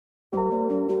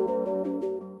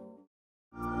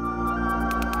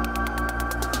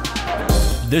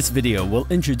This video will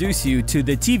introduce you to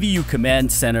the TVU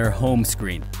Command Center home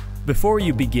screen. Before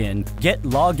you begin, get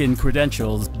login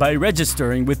credentials by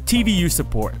registering with TVU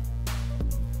support.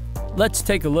 Let's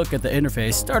take a look at the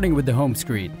interface starting with the home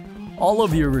screen. All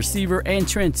of your receiver and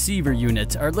transceiver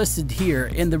units are listed here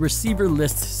in the receiver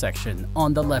list section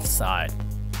on the left side.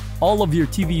 All of your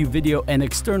TVU video and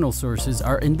external sources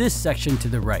are in this section to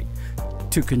the right.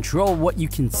 To control what you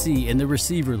can see in the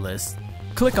receiver list,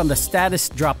 click on the status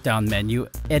drop-down menu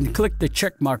and click the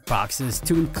checkmark boxes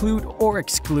to include or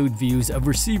exclude views of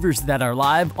receivers that are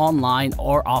live, online,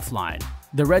 or offline.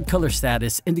 The red color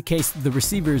status indicates the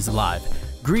receiver is live,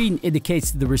 green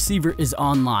indicates the receiver is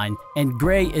online, and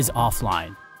gray is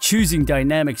offline. Choosing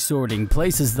dynamic sorting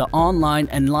places the online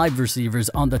and live receivers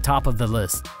on the top of the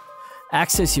list.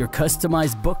 Access your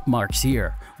customized bookmarks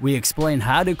here. We explain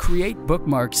how to create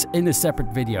bookmarks in a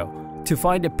separate video. To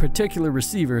find a particular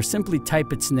receiver, simply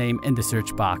type its name in the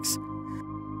search box.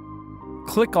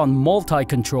 Click on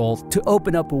Multi-Control to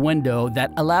open up a window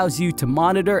that allows you to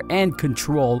monitor and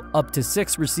control up to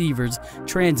 6 receivers,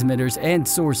 transmitters, and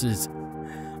sources.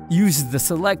 Use the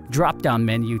Select drop-down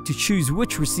menu to choose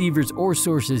which receivers or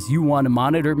sources you want to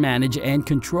monitor, manage, and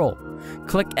control.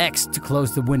 Click X to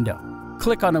close the window.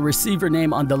 Click on a receiver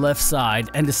name on the left side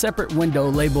and a separate window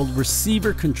labeled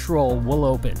Receiver Control will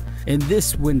open. In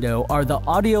this window are the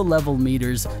audio level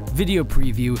meters, video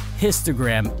preview,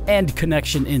 histogram, and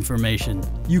connection information.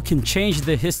 You can change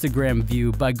the histogram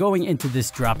view by going into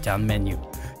this drop-down menu.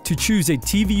 To choose a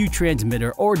TVU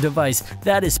transmitter or device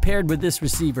that is paired with this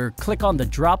receiver, click on the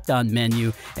drop-down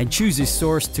menu and choose a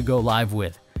source to go live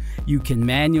with. You can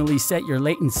manually set your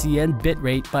latency and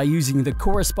bitrate by using the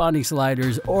corresponding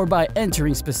sliders or by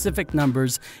entering specific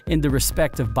numbers in the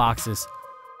respective boxes.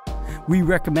 We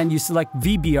recommend you select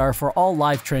VBR for all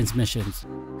live transmissions.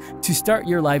 To start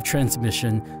your live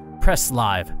transmission, press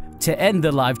Live. To end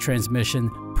the live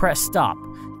transmission, press Stop.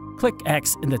 Click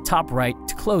X in the top right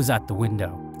to close out the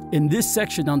window. In this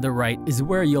section on the right is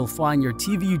where you'll find your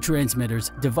TVU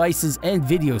transmitters, devices, and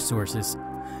video sources.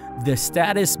 The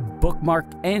status, bookmark,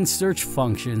 and search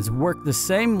functions work the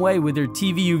same way with your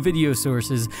TVU video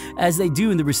sources as they do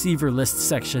in the receiver list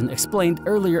section explained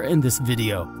earlier in this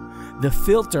video. The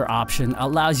filter option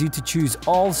allows you to choose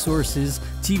all sources,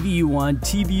 TVU1,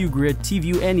 TVU Grid,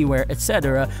 TVU Anywhere,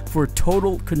 etc. for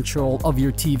total control of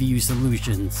your TVU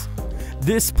solutions.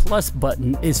 This plus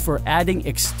button is for adding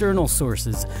external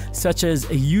sources, such as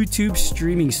a YouTube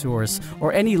streaming source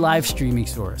or any live streaming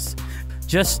source.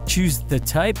 Just choose the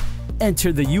type,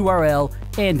 enter the URL,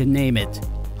 and name it.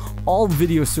 All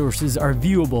video sources are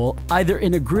viewable either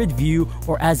in a grid view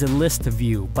or as a list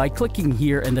view by clicking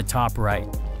here in the top right.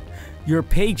 Your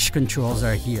page controls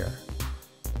are here.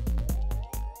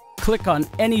 Click on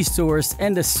any source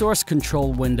and the source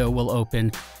control window will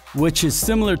open, which is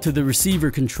similar to the receiver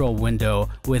control window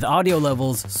with audio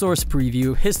levels, source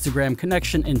preview, histogram,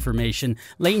 connection information,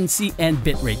 latency, and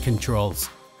bitrate controls.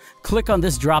 Click on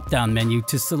this drop-down menu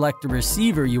to select the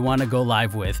receiver you want to go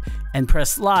live with, and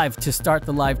press Live to start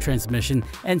the live transmission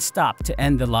and Stop to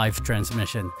end the live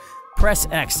transmission. Press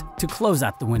X to close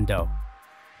out the window.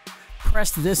 Press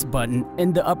this button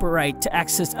in the upper right to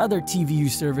access other TVU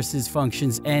services,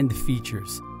 functions, and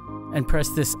features. And press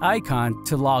this icon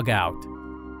to log out.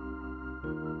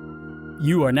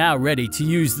 You are now ready to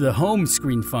use the home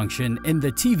screen function in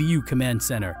the TVU Command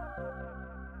Center.